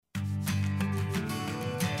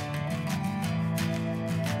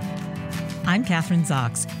I'm Kathryn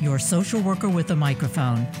Zox, your social worker with a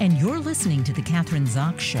microphone, and you're listening to The Kathryn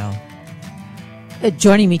Zox Show.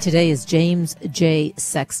 Joining me today is James J.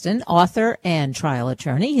 Sexton, author and trial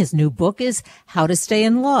attorney. His new book is How to Stay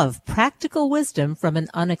in Love, Practical Wisdom from an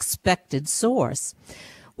Unexpected Source.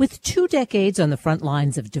 With 2 decades on the front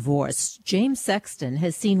lines of divorce, James Sexton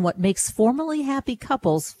has seen what makes formerly happy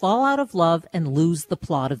couples fall out of love and lose the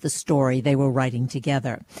plot of the story they were writing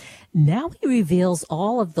together. Now he reveals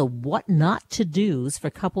all of the what not to do's for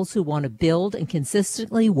couples who want to build and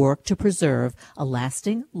consistently work to preserve a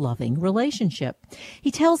lasting, loving relationship.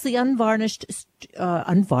 He tells the unvarnished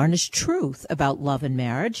truth about love and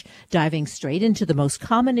marriage, diving straight into the most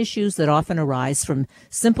common issues that often arise from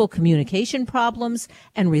simple communication problems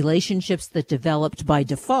and relationships that developed by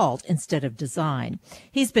default instead of design.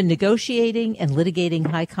 He's been negotiating and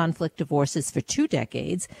litigating high conflict divorces for 2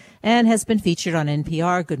 decades and has been featured on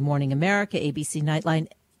NPR, Good Morning America, ABC Nightline,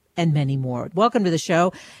 and many more. Welcome to the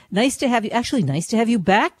show. Nice to have you. Actually, nice to have you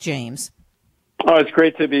back, James. Oh, it's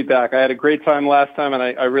great to be back. I had a great time last time, and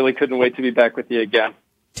I really couldn't wait to be back with you again.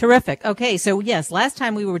 Terrific. Okay, so yes, last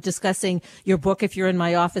time we were discussing your book, If You're in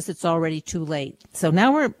My Office, It's Already Too Late. So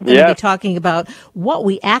now we're going to be talking about what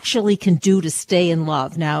we actually can do to stay in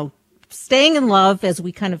love. Now, staying in love, as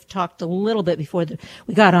we kind of talked a little bit before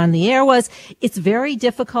we got on the air, it's very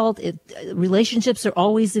difficult. Relationships are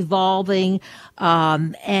always evolving,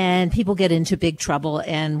 and people get into big trouble.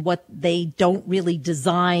 And what they don't really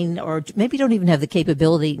design, or maybe don't even have the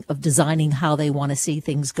capability of designing how they want to see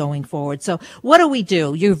things going forward. So what do we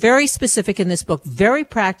do? You're very specific in this book, very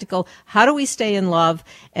practical. How do we stay in love,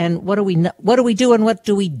 and what do we do, and what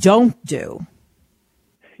do we don't do?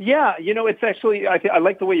 Yeah, it's actually, I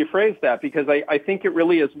like the way you phrased that, because I think it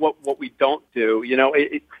really is what we don't do.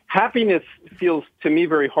 Happiness feels to me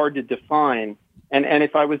very hard to define. And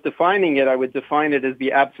if I was defining it, I would define it as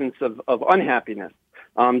the absence of unhappiness.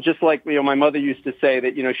 Just like, my mother used to say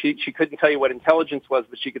that, she couldn't tell you what intelligence was,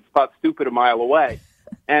 but she could spot stupid a mile away.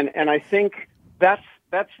 And I think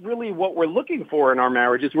that's really what we're looking for in our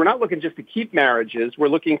marriages. We're not looking just to keep marriages. We're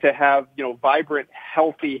looking to have, vibrant,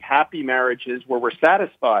 healthy, happy marriages where we're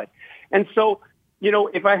satisfied. And so,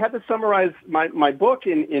 if I had to summarize my book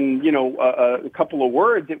in a couple of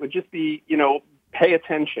words, it would just be, pay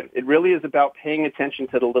attention. It really is about paying attention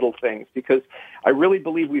to the little things, because I really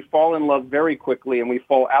believe we fall in love very quickly and we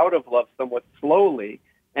fall out of love somewhat slowly.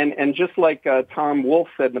 And just like Tom Wolfe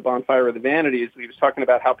said in The Bonfire of the Vanities, he was talking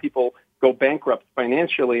about how people go bankrupt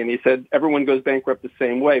financially, and he said everyone goes bankrupt the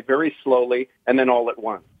same way, very slowly, and then all at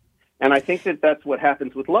once. And I think that that's what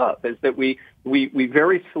happens with love, is that we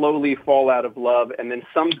very slowly fall out of love, and then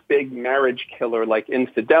some big marriage killer like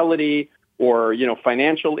infidelity or,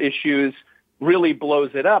 financial issues really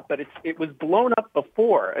blows it up. But it was blown up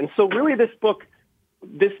before. And so really this book,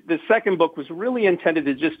 the second book, was really intended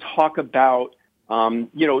to just talk about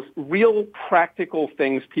real practical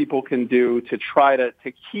things people can do to try to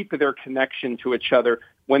keep their connection to each other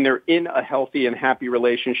when they're in a healthy and happy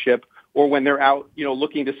relationship, or when they're out,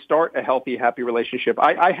 looking to start a healthy, happy relationship.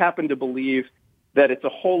 I happen to believe that it's a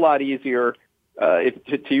whole lot easier,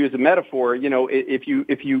 to use a metaphor, if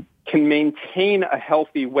you can maintain a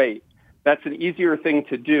healthy weight, that's an easier thing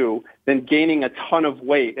to do than gaining a ton of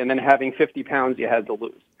weight and then having 50 pounds you had to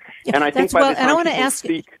lose. Yeah, and I think by the time I want to people ask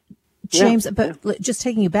speak, James, but just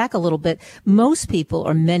taking you back a little bit, most people,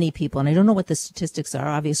 or many people, and I don't know what the statistics are,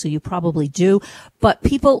 obviously you probably do, but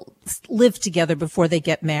people live together before they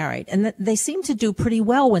get married. And they seem to do pretty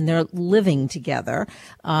well when they're living together,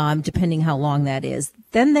 depending how long that is.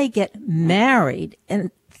 Then they get married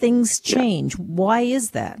and things change. Why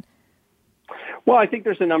is that? Well, I think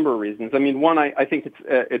there's a number of reasons. I mean, one, I think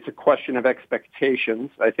it's a question of expectations.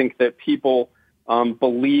 I think that people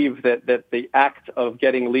believe that the act of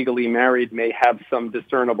getting legally married may have some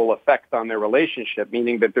discernible effect on their relationship,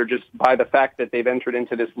 meaning that they're just, by the fact that they've entered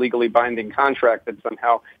into this legally binding contract, that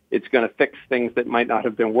somehow it's going to fix things that might not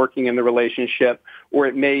have been working in the relationship, or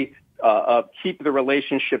it may keep the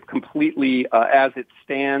relationship completely as it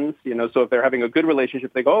stands. So if they're having a good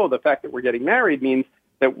relationship, they go, the fact that we're getting married means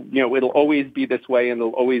that, it'll always be this way and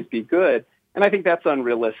it'll always be good. And I think that's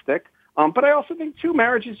unrealistic. But I also think, too,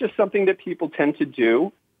 marriage is just something that people tend to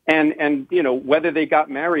do. And whether they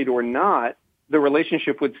got married or not, the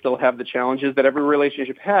relationship would still have the challenges that every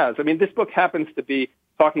relationship has. I mean, this book happens to be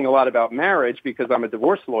talking a lot about marriage because I'm a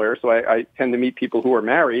divorce lawyer, so I tend to meet people who are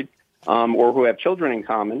married or who have children in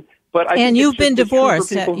common. But I think you've been divorced.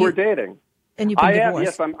 For people who are dating. And you've been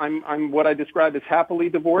Yes, divorced. I'm what I describe as happily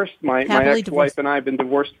divorced. My ex-wife and I have been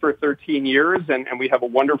divorced for 13 years, and we have a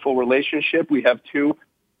wonderful relationship. We have 2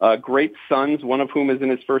 great sons, one of whom is in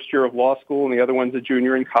his first year of law school, and the other one's a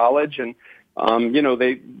junior in college. And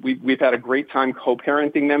We've had a great time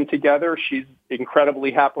co-parenting them together. She's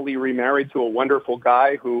incredibly happily remarried to a wonderful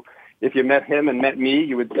guy who, if you met him and met me,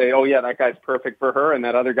 you would say, "Oh yeah, that guy's perfect for her," and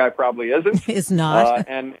that other guy probably isn't. Is not.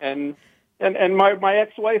 And my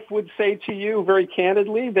ex-wife would say to you very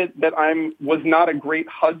candidly that was not a great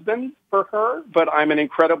husband for her, but I'm an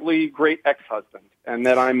incredibly great ex-husband, and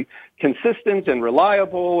that I'm consistent and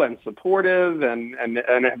reliable and supportive and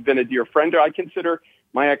have been a dear friend. I consider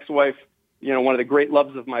my ex-wife, one of the great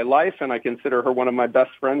loves of my life, and I consider her one of my best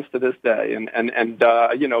friends to this day.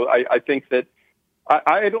 I think that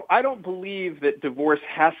I don't believe that divorce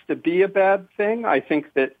has to be a bad thing. I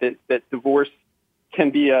think that divorce can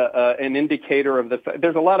be an indicator of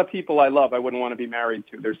there's a lot of people I love I wouldn't want to be married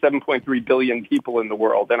to. There's 7.3 billion people in the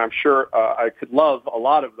world, and I'm sure I could love a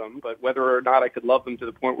lot of them, but whether or not I could love them to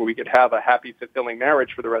the point where we could have a happy, fulfilling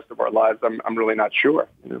marriage for the rest of our lives, I'm really not sure.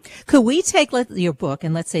 Could we take your book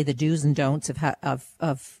and let's say the do's and don'ts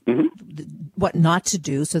of what not to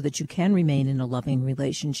do so that you can remain in a loving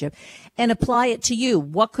relationship and apply it to you?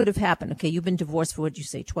 What could have happened? Okay, you've been divorced for, what did you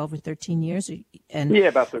say, 12 or 13 years? Yeah,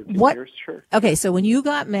 about 13 years, sure. Okay, so when you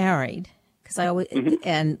got married,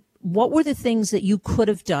 and what were the things that you could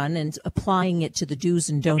have done, and applying it to the do's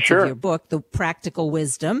and don'ts of your book, the practical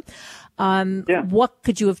wisdom, what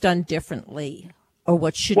could you have done differently? Or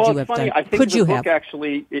what should you have done? I think the book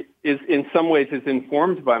actually is in some ways is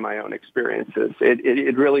informed by my own experiences.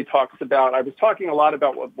 It really talks about, I was talking a lot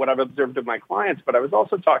about what I've observed of my clients, but I was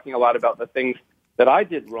also talking a lot about the things that I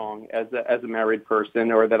did wrong as a married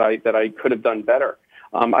person, or that I could have done better.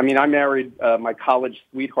 I married my college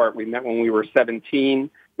sweetheart. We met when we were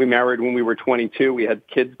 17. We married when we were 22. We had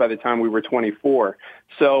kids by the time we were 24.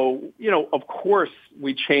 So, of course,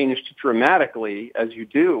 we changed dramatically, as you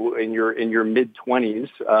do in your mid-20s,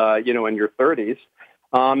 in your 30s.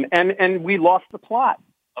 And we lost the plot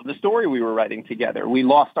of the story we were writing together. We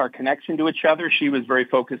lost our connection to each other. She was very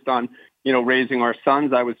focused on, raising our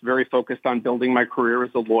sons. I was very focused on building my career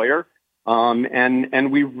as a lawyer.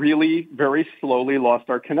 And we really very slowly lost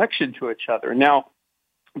our connection to each other. Now,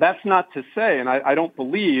 that's not to say, and I don't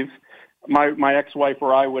believe my ex-wife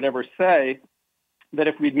or I would ever say that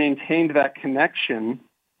if we'd maintained that connection,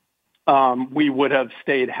 we would have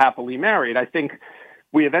stayed happily married. I think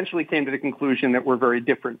we eventually came to the conclusion that we're very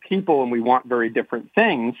different people and we want very different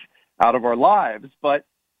things out of our lives. But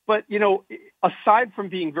aside from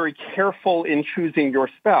being very careful in choosing your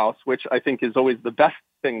spouse, which I think is always the best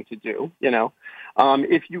thing to do,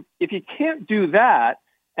 if you can't do that,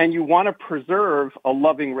 and you want to preserve a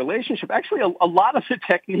loving relationship, actually a lot of the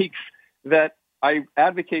techniques that I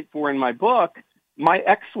advocate for in my book, my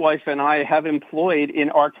ex-wife and I have employed in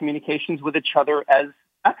our communications with each other as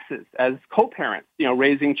exes, as co-parents,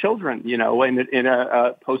 raising children, in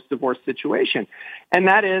a post-divorce situation. And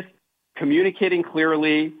that is communicating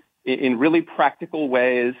clearly in really practical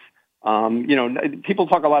ways. People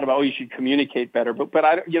talk a lot about, you should communicate better, but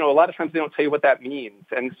a lot of times they don't tell you what that means.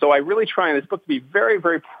 And so I really try in this book to be very,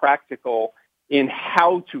 very practical in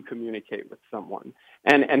how to communicate with someone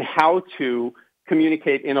and how to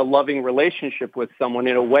communicate in a loving relationship with someone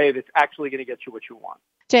in a way that's actually going to get you what you want.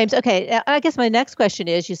 James, okay, I guess my next question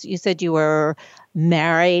is, you said you were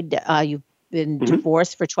married, you've been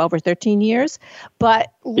divorced for 12 or 13 years,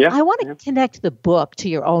 but I want to connect the book to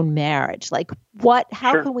your own marriage. Like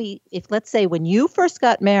how can we, if let's say when you first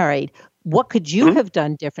got married, what could you have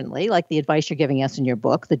done differently? Like the advice you're giving us in your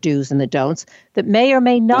book, the do's and the don'ts that may or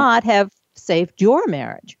may not have saved your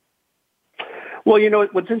marriage. Well,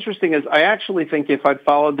 what's interesting is I actually think if I'd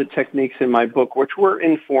followed the techniques in my book, which were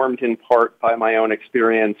informed in part by my own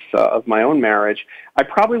experience of my own marriage, I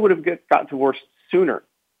probably would have got divorced sooner.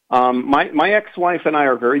 My ex-wife and I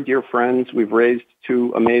are very dear friends. We've raised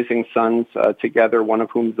two amazing sons together, one of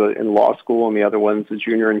whom's in law school and the other one's a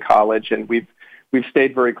junior in college, and we've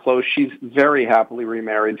stayed very close. She's very happily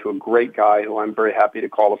remarried to a great guy who I'm very happy to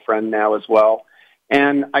call a friend now as well.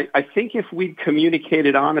 And I think if we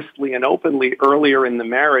communicated honestly and openly earlier in the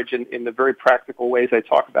marriage and in the very practical ways I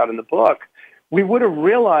talk about in the book, we would have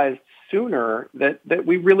realized sooner that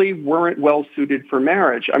we really weren't well suited for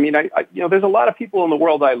marriage. I mean, there's a lot of people in the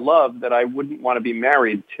world I love that I wouldn't want to be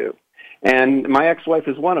married to. And my ex-wife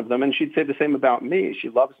is one of them, and she'd say the same about me. She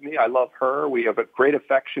loves me. I love her. We have a great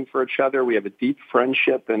affection for each other. We have a deep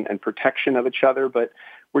friendship and protection of each other, but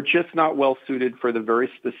we're just not well suited for the very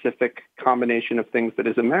specific combination of things that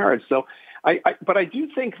is a marriage. So but I do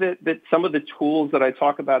think that some of the tools that I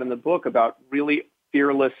talk about in the book about really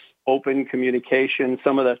fearless, open communication,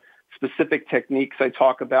 some of the specific techniques I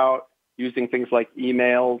talk about, using things like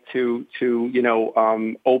email to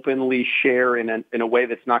openly share in a way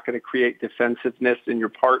that's not going to create defensiveness in your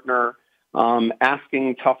partner,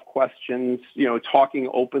 asking tough questions, talking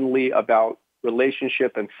openly about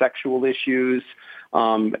relationship and sexual issues,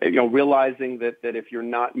 realizing that if you're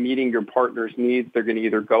not meeting your partner's needs, they're going to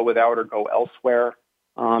either go without or go elsewhere.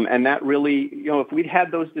 And that really, if we'd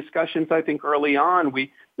had those discussions, I think early on,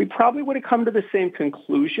 we probably would have come to the same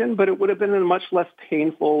conclusion, but it would have been in a much less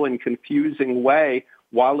painful and confusing way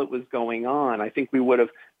while it was going on. I think we would have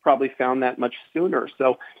probably found that much sooner.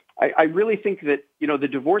 So I really think that, the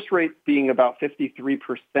divorce rate being about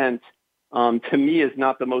 53%, to me is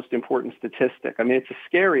not the most important statistic. I mean, it's a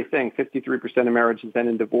scary thing. 53% of marriages end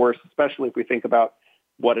in divorce, especially if we think about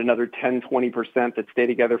another 10, 20% that stay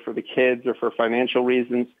together for the kids or for financial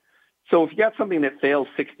reasons. So if you got something that fails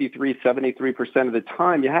 63, 73% of the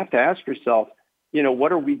time, you have to ask yourself,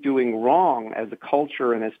 what are we doing wrong as a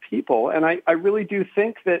culture and as people? And I really do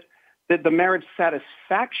think that the marriage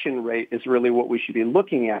satisfaction rate is really what we should be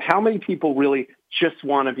looking at. How many people really just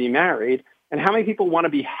want to be married? And how many people want to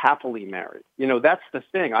be happily married? That's the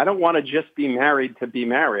thing. I don't want to just be married to be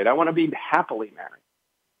married. I want to be happily married.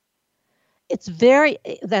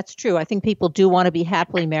 That's true. I think people do want to be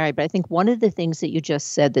happily married, but I think one of the things that you just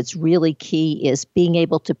said that's really key is being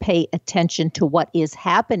able to pay attention to what is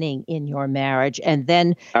happening in your marriage and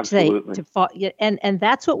then and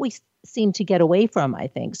that's what we seem to get away from, I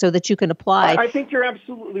think, so that you can apply. I think you're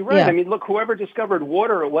absolutely right. Yeah. I mean, look, whoever discovered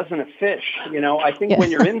water, it wasn't a fish. I think when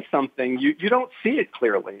you're in something, you don't see it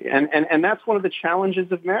clearly. And that's one of the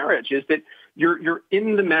challenges of marriage is that you're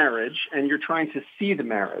in the marriage and you're trying to see the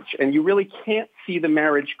marriage. And you really can't see the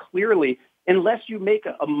marriage clearly unless you make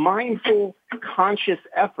a mindful, conscious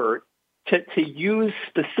effort to use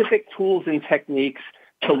specific tools and techniques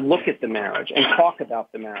to look at the marriage and talk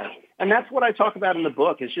about the marriage. And that's what I talk about in the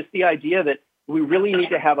book, is just the idea that we really need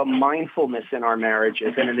to have a mindfulness in our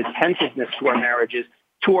marriages and an attentiveness to our marriages,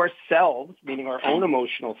 to ourselves, meaning our own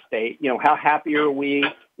emotional state. How happy are we?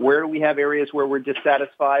 Where do we have areas where we're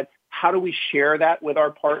dissatisfied? How do we share that with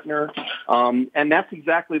our partner? And that's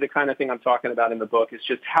exactly the kind of thing I'm talking about in the book. It's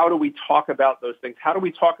just how do we talk about those things? How do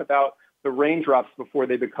we talk about the raindrops before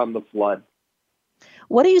they become the flood?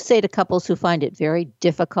 What do you say to couples who find it very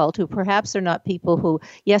difficult, who perhaps are not people who,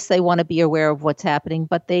 yes, they want to be aware of what's happening,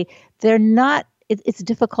 but they're not, it's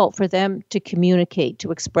difficult for them to communicate,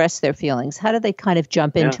 to express their feelings. How do they kind of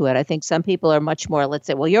jump into it? I think some people are much more, let's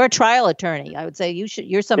say, well, you're a trial attorney. I would say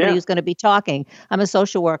you're somebody who's going to be talking. I'm a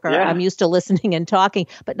social worker. I'm used to listening and talking,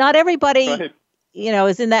 but not everybody,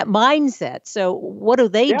 is in that mindset. So what do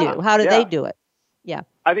they do? How do they do it? Yeah.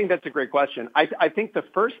 I think that's a great question. I think the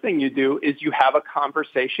first thing you do is you have a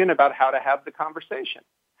conversation about how to have the conversation.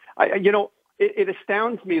 It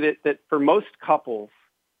astounds me that for most couples,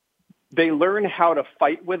 they learn how to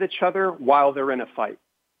fight with each other while they're in a fight.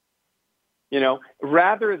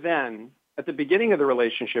 Rather than at the beginning of the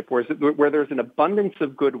relationship where there's an abundance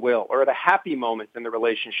of goodwill, or at a happy moment in the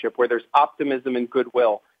relationship where there's optimism and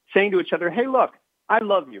goodwill, saying to each other, hey, look, I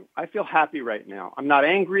love you. I feel happy right now. I'm not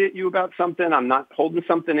angry at you about something. I'm not holding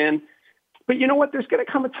something in. But you know what? There's going to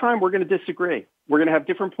come a time we're going to disagree. We're going to have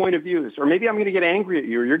different point of views. Or maybe I'm going to get angry at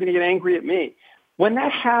you, or you're going to get angry at me. When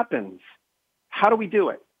that happens, how do we do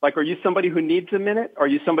it? Like, are you somebody who needs a minute? Are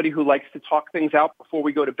you somebody who likes to talk things out before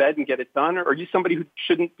we go to bed and get it done? Or are you somebody who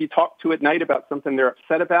shouldn't be talked to at night about something they're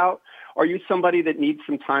upset about? Are you somebody that needs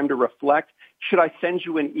some time to reflect? Should I send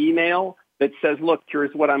you an email that says, look, here's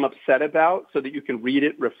what I'm upset about, so that you can read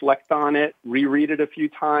it, reflect on it, reread it a few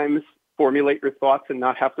times, formulate your thoughts, and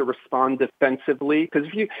not have to respond defensively? Because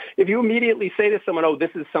if you immediately say to someone, oh, this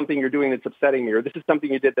is something you're doing that's upsetting me, or this is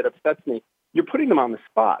something you did that upsets me, you're putting them on the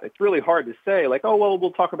spot. It's really hard to say, like, oh, well,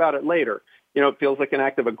 we'll talk about it later. It feels like an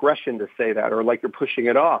act of aggression to say that, or like you're pushing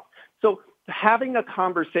it off. So having a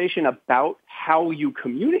conversation about how you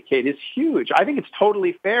communicate is huge. I think it's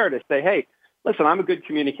totally fair to say, hey, listen, I'm a good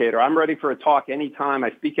communicator. I'm ready for a talk anytime.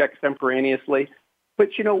 I speak extemporaneously. But,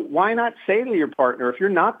 why not say to your partner, if you're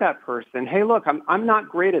not that person, hey, look, I'm not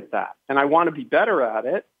great at that, and I want to be better at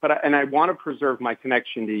it, and I want to preserve my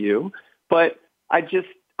connection to you, but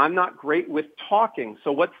I'm not great with talking.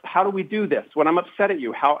 So how do we do this? When I'm upset at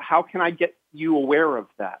you, how can I get you aware of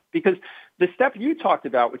that? Because the step you talked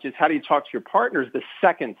about, which is how do you talk to your partner, is the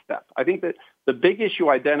second step. I think that the big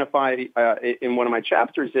issue identified in one of my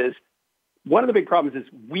chapters is, one of the big problems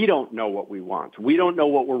is we don't know what we want. We don't know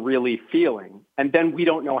what we're really feeling. And then we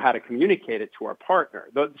don't know how to communicate it to our partner.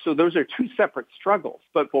 So those are two separate struggles.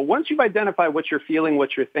 But once you've identified what you're feeling,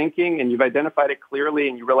 what you're thinking, and you've identified it clearly,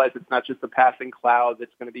 and you realize it's not just a passing cloud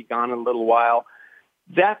that's going to be gone in a little while,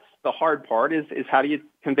 that's the hard part, is how do you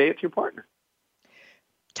convey it to your partner?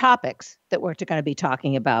 topics that we're going to be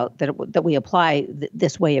talking about that we apply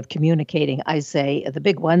this way of communicating. I say the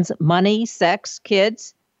big ones: money, sex,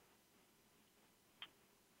 kids.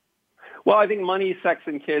 Well, I think money, sex,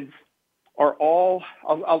 and kids are all,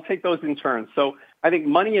 I'll take those in turn. So I think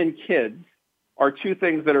money and kids are two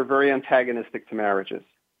things that are very antagonistic to marriages.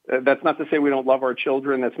 That's not to say we don't love our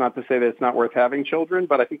children. That's not to say that it's not worth having children.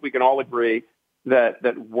 But I think we can all agree that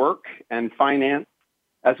work and finance,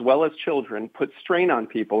 as well as children, put strain on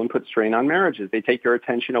people and put strain on marriages. They take your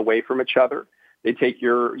attention away from each other. They take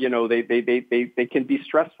your, they can be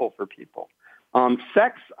stressful for people.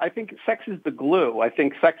 Sex, I think sex is the glue. I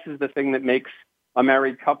think sex is the thing that makes a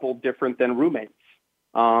married couple different than roommates.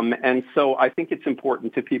 And so I think it's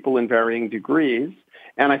important to people in varying degrees.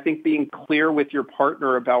 And I think being clear with your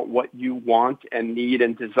partner about what you want and need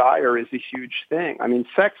and desire is a huge thing. I mean,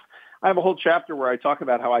 sex, I have a whole chapter where I talk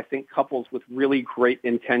about how I think couples with really great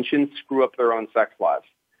intentions screw up their own sex lives.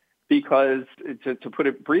 Because to put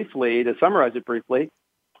it briefly, to summarize it briefly,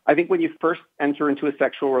 I think when you first enter into a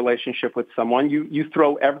sexual relationship with someone, you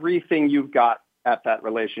throw everything you've got at that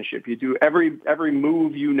relationship. You do every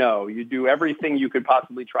move you know. You do everything you could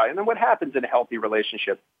possibly try. And then what happens in a healthy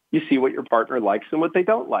relationship? You see what your partner likes and what they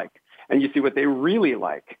don't like. And you see what they really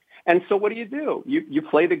like. And so what do? You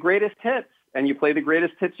play the greatest hits. And you play the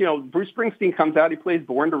greatest hits. You know, Bruce Springsteen comes out, he plays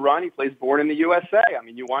Born to Run, he plays Born in the USA. I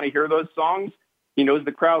mean, you want to hear those songs. He knows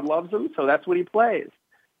the crowd loves them, so that's what he plays.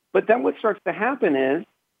 But then what starts to happen is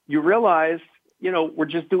you realize, we're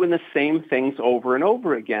just doing the same things over and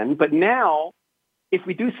over again. But now, if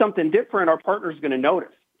we do something different, our partner's going to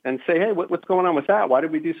notice and say, hey, what's going on with that? Why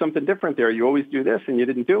did we do something different there? You always do this and you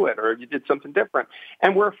didn't do it, or you did something different.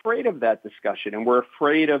 And we're afraid of that discussion, and we're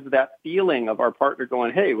afraid of that feeling of our partner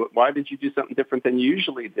going, hey, why did you do something different than you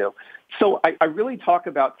usually do? So I really talk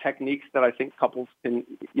about techniques that I think couples can,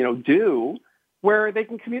 do where they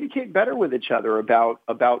can communicate better with each other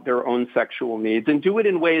about their own sexual needs and do it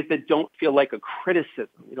in ways that don't feel like a criticism.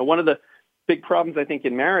 One of the big problems, I think,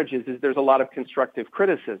 in marriages is there's a lot of constructive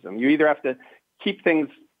criticism. You either have to keep things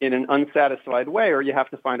in an unsatisfied way, or you have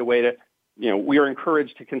to find a way to, we are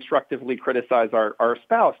encouraged to constructively criticize our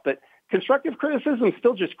spouse. But constructive criticism is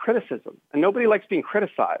still just criticism, and nobody likes being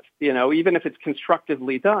criticized, even if it's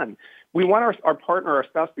constructively done. We want our partner, our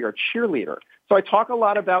spouse, to be our cheerleader. So I talk a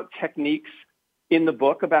lot about techniques in the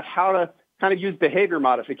book about how to kind of use behavior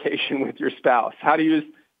modification with your spouse, how to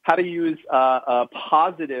use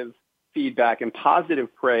positive feedback and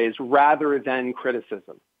positive praise rather than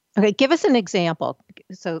criticism. Okay, give us an example.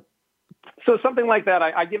 So something like that.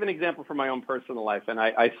 I give an example from my own personal life, and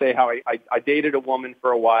I say how I dated a woman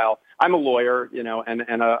for a while. I'm a lawyer,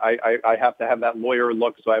 and I have to have that lawyer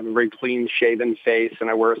look, so I have a very clean shaven face, and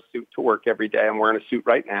I wear a suit to work every day. I'm wearing a suit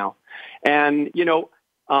right now, and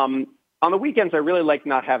on the weekends, I really like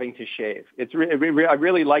not having to shave. I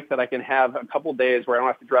really like that I can have a couple days where I don't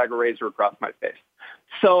have to drag a razor across my face.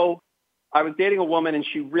 So I was dating a woman, and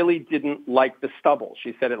she really didn't like the stubble.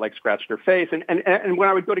 She said it like scratched her face. And when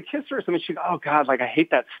I would go to kiss her or something, she'd go, oh, God, like I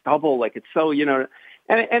hate that stubble. Like it's so, and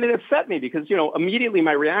it upset me because, immediately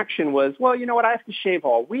my reaction was, well, you know what, I have to shave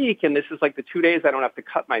all week. And this is like the 2 days I don't have to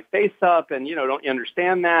cut my face up. And, don't you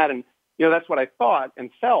understand that? And, that's what I thought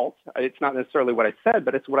and felt. It's not necessarily what I said,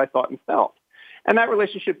 but it's what I thought and felt. And that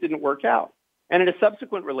relationship didn't work out. And in a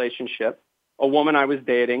subsequent relationship, a woman I was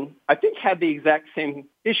dating, I think had the exact same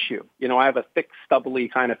issue. I have a thick, stubbly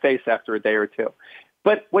kind of face after a day or two.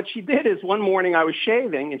 But what she did is one morning I was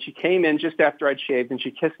shaving, and she came in just after I'd shaved, and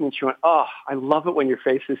she kissed me, and she went, oh, I love it when your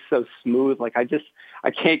face is so smooth. Like I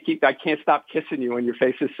can't stop kissing you when your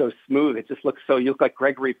face is so smooth. It just looks so, you look like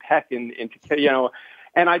Gregory Peck and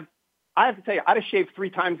I have to tell you, I'd have shaved 3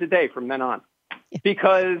 times a day from then on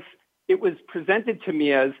because it was presented to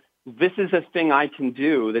me as this is a thing I can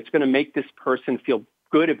do that's going to make this person feel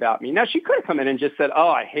good about me. Now, she could have come in and just said, oh,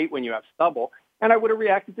 I hate when you have stubble, and I would have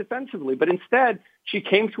reacted defensively. But instead, she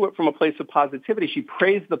came to it from a place of positivity. She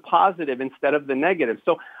praised the positive instead of the negative.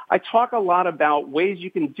 So I talk a lot about ways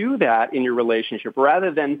you can do that in your relationship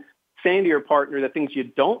rather than saying to your partner the things you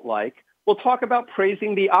don't like. We'll talk about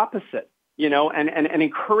praising the opposite. And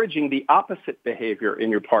encouraging the opposite behavior in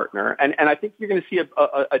your partner. And I think you're going to see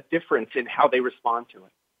a difference in how they respond to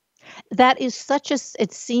it. That is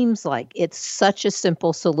it seems like it's such a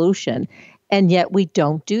simple solution. And yet we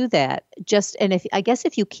don't do that.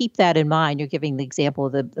 If you keep that in mind, you're giving the example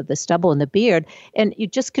of the stubble and the beard, and you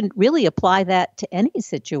just can really apply that to any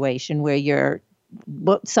situation where you're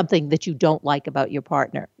something that you don't like about your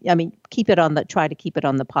partner. I mean, try to keep it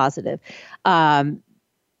on the positive.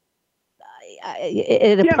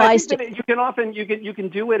 It applies to. You can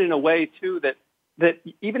do it in a way too that that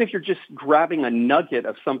even if you're just grabbing a nugget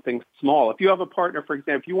of something small, if you have a partner, for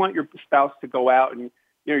example, if you want your spouse to go out and,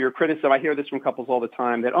 your criticism, I hear this from couples all the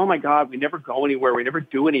time that, oh my God, we never go anywhere. We never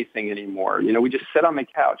do anything anymore. We just sit on the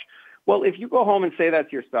couch. Well, if you go home and say that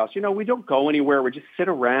to your spouse, we don't go anywhere. We just sit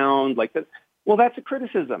around like that. Well, that's a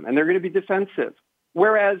criticism and they're going to be defensive.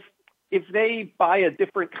 Whereas if they buy a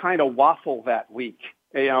different kind of waffle that week,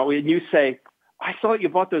 and you say, I saw that you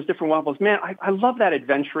bought those different waffles. Man, I love that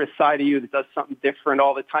adventurous side of you that does something different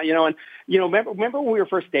all the time. Remember when we were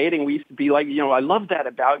first dating, we used to be like, I love that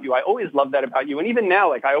about you. I always love that about you. And even now,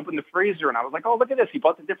 like I opened the freezer and I was like, oh, look at this. You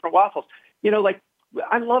bought the different waffles.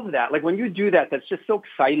 I love that. Like when you do that, that's just so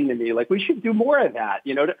exciting to me. Like we should do more of that.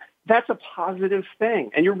 That's a positive thing.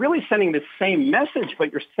 And you're really sending the same message,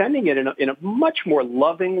 but you're sending it in a much more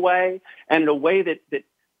loving way and in a way that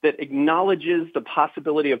acknowledges the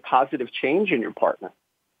possibility of positive change in your partner.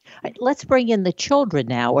 Let's bring in the children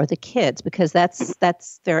now, or the kids, because that's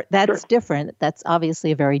Sure. different. That's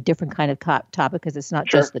obviously a very different kind of topic because it's not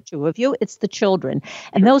Sure. just the two of you; it's the children,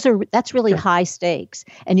 and that's really high stakes.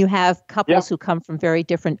 And you have couples who come from very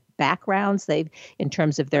different backgrounds. In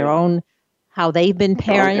terms of their own, how they've been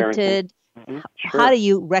parented. Mm-hmm. Sure. How do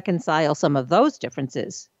you reconcile some of those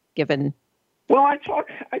differences, given? Well, I talk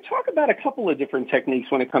about a couple of different techniques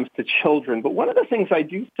when it comes to children, but one of the things I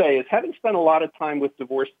do say is, having spent a lot of time with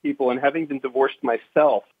divorced people and having been divorced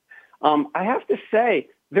myself, I have to say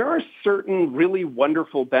there are certain really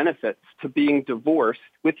wonderful benefits to being divorced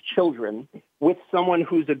with children with someone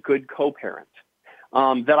who's a good co-parent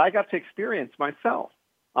that I got to experience myself.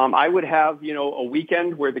 I would have, a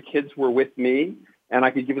weekend where the kids were with me and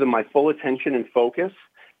I could give them my full attention and focus.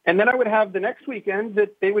 And then I would have the next weekend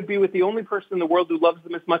that they would be with the only person in the world who loves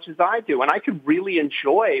them as much as I do. And I could really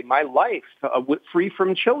enjoy my life free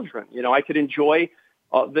from children. I could enjoy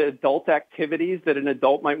the adult activities that an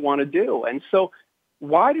adult might want to do. And so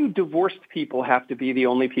why do divorced people have to be the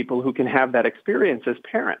only people who can have that experience as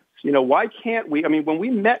parents? Why can't we? I mean, when we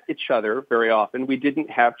met each other, very often, we didn't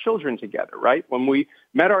have children together, right? When we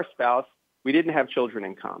met our spouse, we didn't have children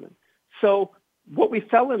in common. So what we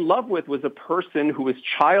fell in love with was a person who was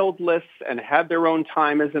childless and had their own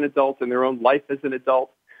time as an adult and their own life as an adult.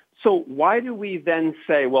 So why do we then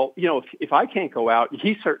say, well, if I can't go out,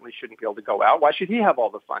 he certainly shouldn't be able to go out. Why should he have all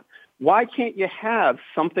the fun? Why can't you have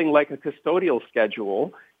something like a custodial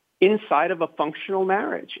schedule inside of a functional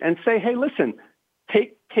marriage and say, hey, listen,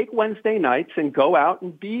 take Wednesday nights and go out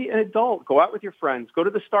and be an adult. Go out with your friends. Go to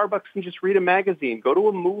the Starbucks and just read a magazine. Go to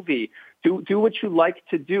a movie. Do what you like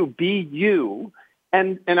to do. Be you.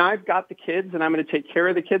 And I've got the kids, and I'm going to take care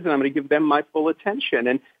of the kids, and I'm going to give them my full attention.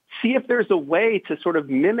 And see if there's a way to sort of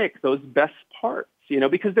mimic those best parts,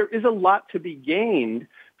 because there is a lot to be gained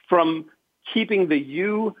from keeping the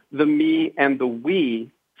you, the me, and the we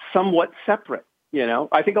somewhat separate.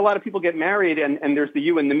 I think a lot of people get married and there's the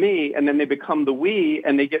you and the me, and then they become the we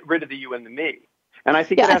and they get rid of the you and the me. And I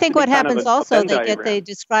think I think what happens also, they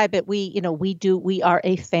describe it. We are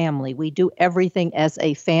a family. We do everything as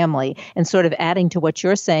a family, and sort of adding to what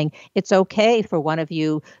you're saying, it's okay for one of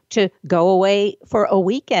you to go away for a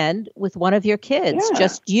weekend with one of your kids,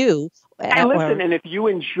 just you. And listen, and if you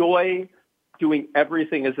enjoy doing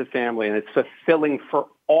everything as a family and it's fulfilling for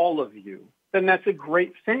all of you, then that's a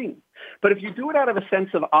great thing. But if you do it out of a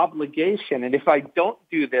sense of obligation, and if I don't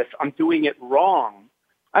do this, I'm doing it wrong,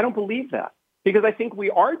 I don't believe that. Because I think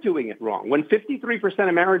we are doing it wrong. When 53%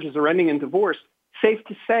 of marriages are ending in divorce, safe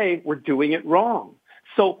to say we're doing it wrong.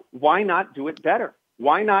 So why not do it better?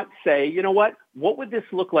 Why not say, you know what would this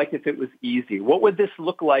look like if it was easy? What would this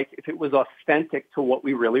look like if it was authentic to what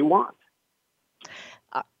we really want?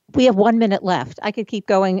 We have 1 minute left. I could keep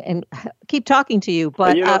going and keep talking to you,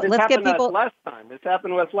 but let's get people. This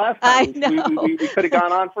happened to us last time. I know. We could have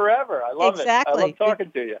gone on forever. I love it. I love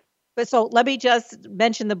talking to you. But so let me just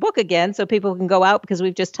mention the book again so people can go out, because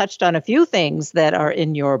we've just touched on a few things that are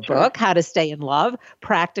in your book. How to Stay in Love,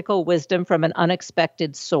 Practical Wisdom from an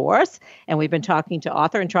Unexpected Source. And we've been talking to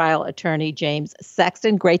author and trial attorney James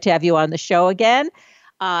Sexton. Great to have you on the show again.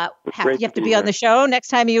 You have to be on the show next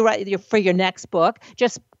time you write for your next book.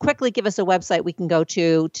 Just quickly give us a website we can go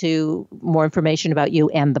to more information about you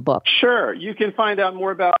and the book. Sure. You can find out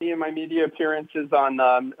more about me and my media appearances on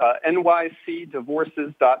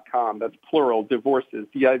nycdivorces.com. That's plural, divorces,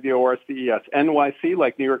 divorces. NYC,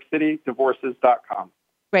 like New York City, divorces.com.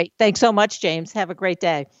 Great. Thanks so much, James. Have a great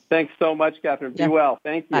day. Thanks so much, Kathryn. Be well.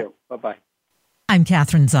 Thank you. Bye-bye. I'm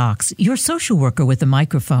Kathryn Zox, your social worker with a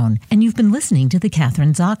microphone, and you've been listening to The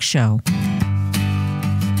Kathryn Zox Show.